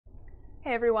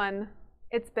Hey everyone,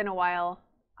 it's been a while.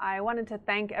 I wanted to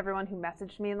thank everyone who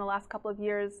messaged me in the last couple of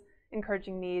years,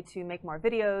 encouraging me to make more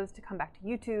videos, to come back to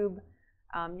YouTube.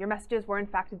 Your messages were in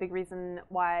fact a big reason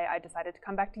why I decided to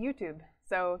come back to YouTube,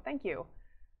 so thank you.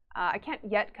 I can't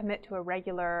yet commit to a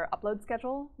regular upload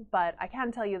schedule, but I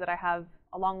can tell you that I have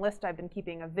a long list I've been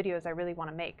keeping of videos I really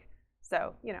want to make.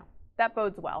 So, that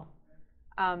bodes well.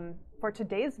 For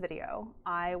today's video,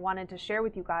 I wanted to share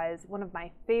with you guys one of my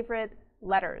favorite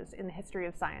letters in the history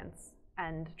of science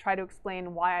and try to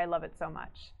explain why I love it so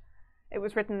much. It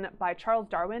was written by Charles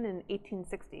Darwin in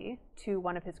 1860 to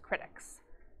one of his critics.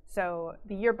 So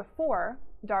the year before,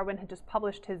 Darwin had just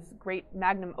published his great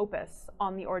magnum opus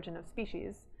on the origin of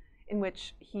species, in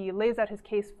which he lays out his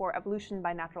case for evolution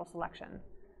by natural selection.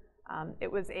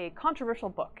 It was a controversial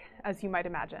book, as you might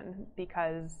imagine,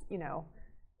 because,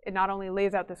 it not only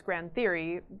lays out this grand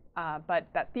theory, but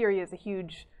that theory is a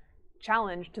huge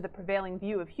challenge to the prevailing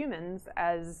view of humans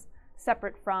as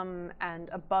separate from and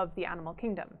above the animal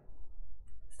kingdom.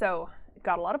 So it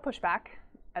got a lot of pushback,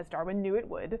 as Darwin knew it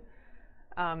would.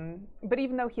 But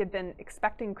even though he had been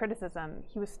expecting criticism,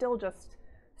 he was still just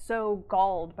so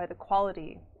galled by the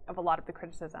quality of a lot of the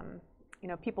criticism.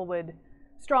 People would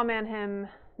strawman him,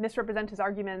 misrepresent his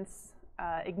arguments,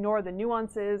 ignore the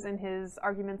nuances in his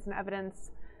arguments and evidence,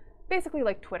 basically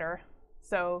like Twitter.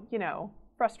 So,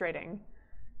 frustrating.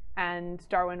 And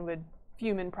Darwin would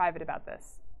fume in private about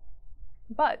this.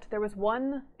 But there was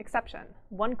one exception,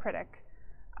 one critic,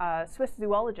 a Swiss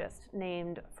zoologist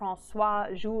named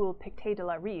François-Jules Pictet de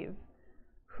la Rive,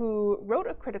 who wrote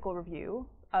a critical review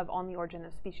of On the Origin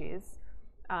of Species,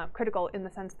 critical in the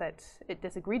sense that it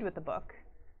disagreed with the book.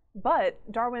 But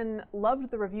Darwin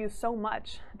loved the review so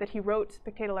much that he wrote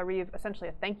Pictet de la Rive essentially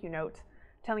a thank you note,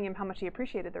 telling him how much he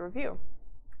appreciated the review.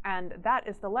 And that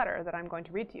is the letter that I'm going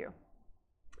to read to you.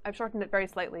 I've shortened it very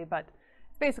slightly, but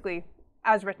it's basically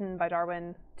as written by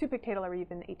Darwin to Pictet de la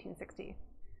Rive in 1860.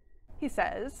 He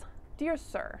says, "Dear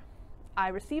Sir, I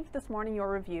received this morning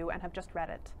your review and have just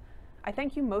read it. I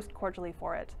thank you most cordially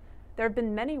for it. There have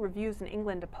been many reviews in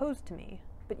England opposed to me,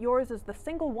 but yours is the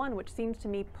single one which seems to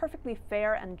me perfectly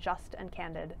fair and just and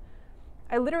candid.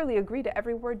 I literally agree to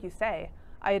every word you say.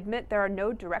 I admit there are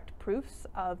no direct proofs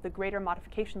of the greater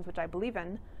modifications which I believe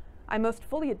in. I most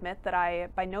fully admit that I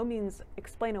by no means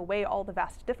explain away all the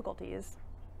vast difficulties.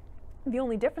 The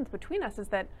only difference between us is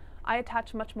that I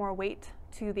attach much more weight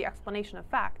to the explanation of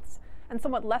facts and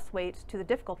somewhat less weight to the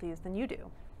difficulties than you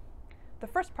do. The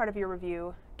first part of your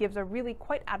review gives a really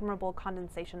quite admirable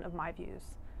condensation of my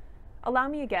views. Allow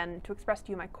me again to express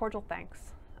to you my cordial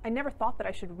thanks. I never thought that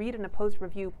I should read an opposed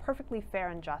review perfectly fair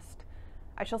and just.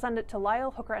 I shall send it to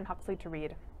Lyell, Hooker, and Huxley to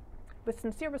read. With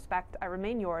sincere respect, I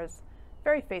remain yours,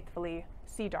 very faithfully,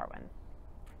 C. Darwin."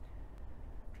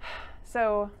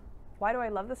 So, why do I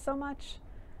love this so much?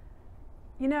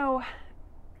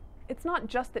 It's not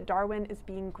just that Darwin is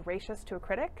being gracious to a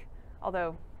critic,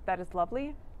 although that is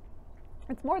lovely.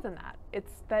 It's more than that.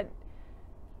 It's that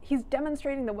he's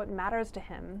demonstrating that what matters to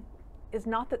him is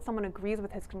not that someone agrees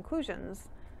with his conclusions,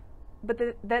 but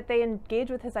that they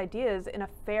engage with his ideas in a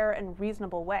fair and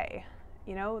reasonable way.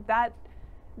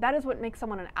 That is what makes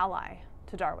someone an ally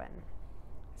to Darwin.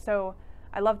 So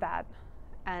I love that,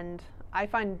 and I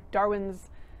find Darwin's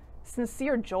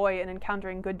sincere joy in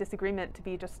encountering good disagreement to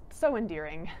be just so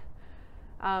endearing.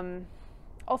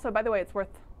 Also, by the way, it's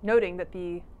worth noting that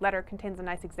the letter contains a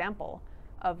nice example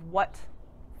of what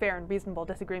fair and reasonable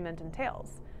disagreement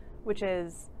entails, which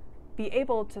is be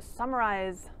able to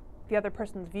summarize the other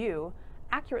person's view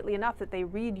accurately enough that they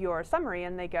read your summary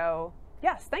and they go,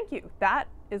 yes, thank you, that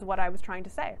is what I was trying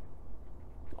to say.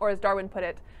 Or as Darwin put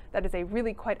it, that is a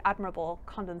really quite admirable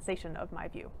condensation of my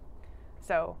view.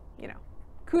 So,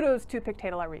 kudos to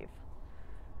Pictet de la Rive.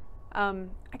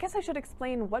 I guess I should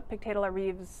explain what Pictet de la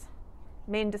Rive's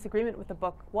main disagreement with the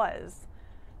book was.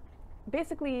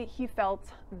 Basically, he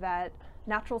felt that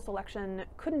natural selection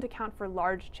couldn't account for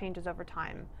large changes over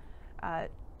time,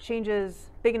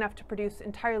 changes big enough to produce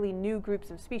entirely new groups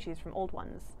of species from old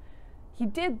ones. He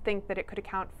did think that it could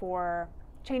account for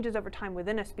changes over time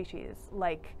within a species,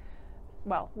 like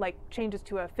changes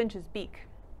to a finch's beak.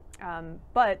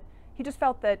 But he just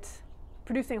felt that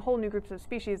producing whole new groups of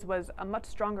species was a much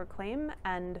stronger claim,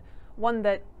 and one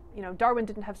that Darwin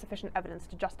didn't have sufficient evidence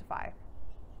to justify.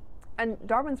 And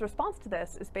Darwin's response to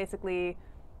this is basically,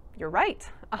 you're right,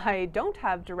 I don't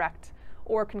have direct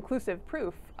or conclusive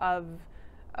proof of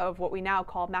what we now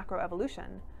call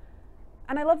macroevolution.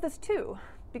 And I love this too,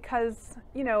 because,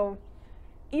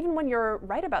 even when you're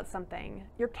right about something,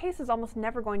 your case is almost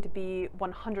never going to be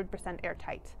 100%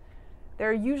 airtight. There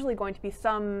are usually going to be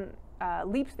some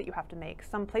leaps that you have to make,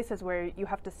 some places where you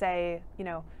have to say,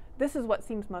 this is what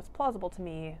seems most plausible to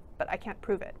me, but I can't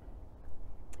prove it.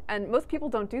 And most people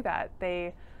don't do that.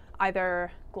 They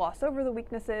either gloss over the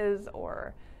weaknesses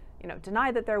or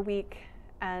deny that they're weak,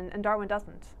 and Darwin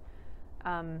doesn't.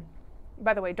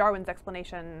 By the way, Darwin's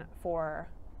explanation for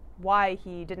why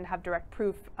he didn't have direct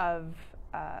proof of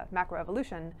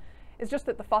macroevolution is just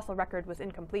that the fossil record was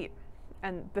incomplete.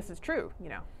 And this is true,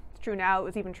 It's true now, it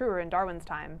was even truer in Darwin's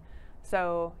time.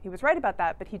 So he was right about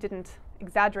that, but he didn't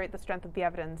exaggerate the strength of the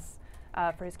evidence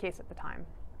for his case at the time.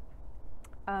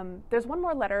 There's one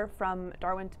more letter from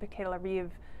Darwin to Pictet-Larive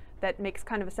that makes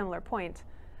kind of a similar point.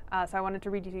 So I wanted to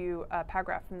read you a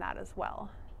paragraph from that as well.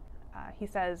 He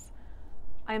says,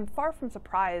 "I am far from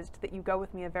surprised that you go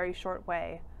with me a very short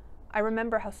way. I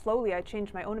remember how slowly I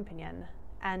changed my own opinion,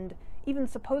 and even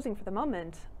supposing for the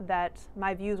moment that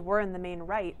my views were in the main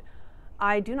right,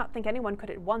 I do not think anyone could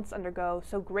at once undergo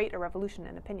so great a revolution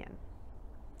in opinion."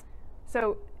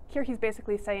 So here he's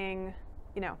basically saying,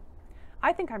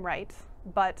 I think I'm right,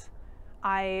 but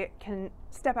I can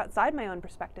step outside my own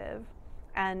perspective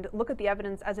and look at the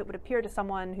evidence as it would appear to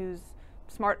someone who's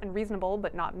smart and reasonable,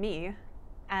 but not me.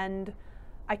 And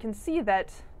I can see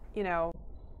that,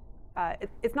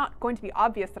 it's not going to be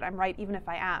obvious that I'm right, even if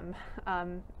I am.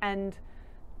 And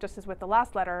just as with the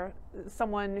last letter,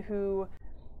 someone who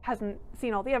hasn't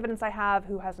seen all the evidence I have,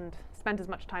 who hasn't spent as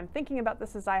much time thinking about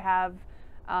this as I have,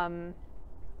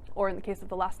 or in the case of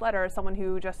the last letter, someone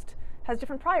who just has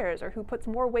different priors, or who puts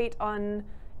more weight on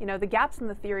the gaps in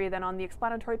the theory than on the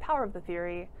explanatory power of the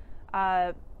theory,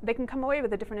 they can come away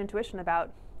with a different intuition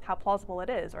about how plausible it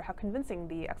is or how convincing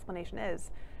the explanation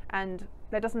is. And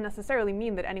that doesn't necessarily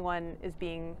mean that anyone is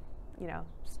being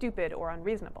stupid or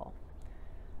unreasonable.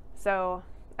 So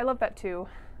I love that too.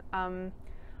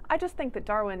 I just think that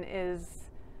Darwin is,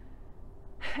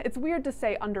 it's weird to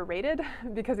say underrated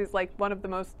because he's like one of the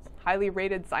most highly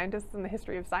rated scientists in the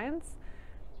history of science.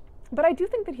 But I do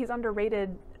think that he's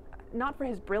underrated not for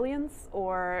his brilliance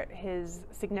or his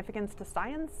significance to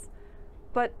science,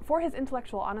 but for his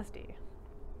intellectual honesty.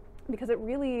 Because it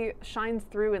really shines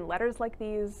through in letters like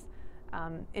these,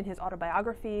 in his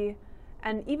autobiography,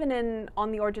 and even in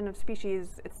On the Origin of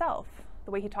Species itself,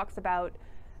 the way he talks about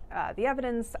the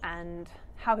evidence and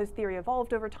how his theory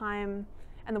evolved over time,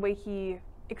 and the way he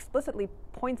explicitly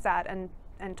points at and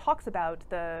talks about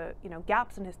the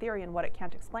gaps in his theory and what it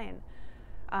can't explain.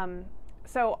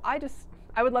 So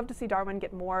I would love to see Darwin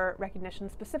get more recognition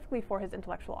specifically for his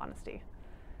intellectual honesty.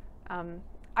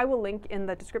 I will link in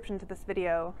the description to this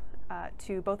video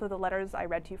to both of the letters I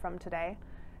read to you from today.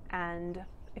 And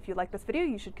if you like this video,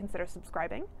 you should consider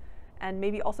subscribing. And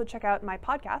maybe also check out my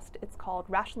podcast. It's called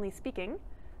Rationally Speaking,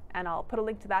 and I'll put a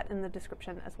link to that in the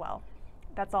description as well.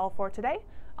 That's all for today.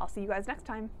 I'll see you guys next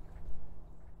time.